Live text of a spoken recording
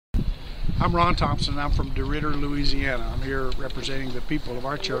I'm Ron Thompson. I'm from DeRidder, Louisiana. I'm here representing the people of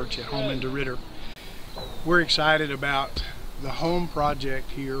our church at home in DeRidder. We're excited about the H.O.M.E project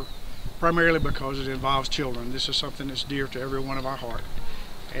here, primarily because it involves children. This is something that's dear to every one of our heart.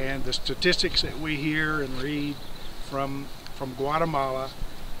 And the statistics that we hear and read from Guatemala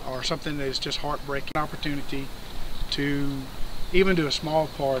are something that is just heartbreaking. Opportunity to even do a small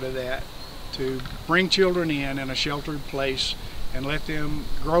part of that, to bring children in a sheltered place and let them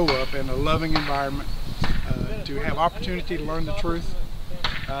grow up in a loving environment, to have opportunity to learn the truth.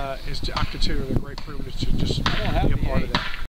 I consider it a great privilege to just be a part of that.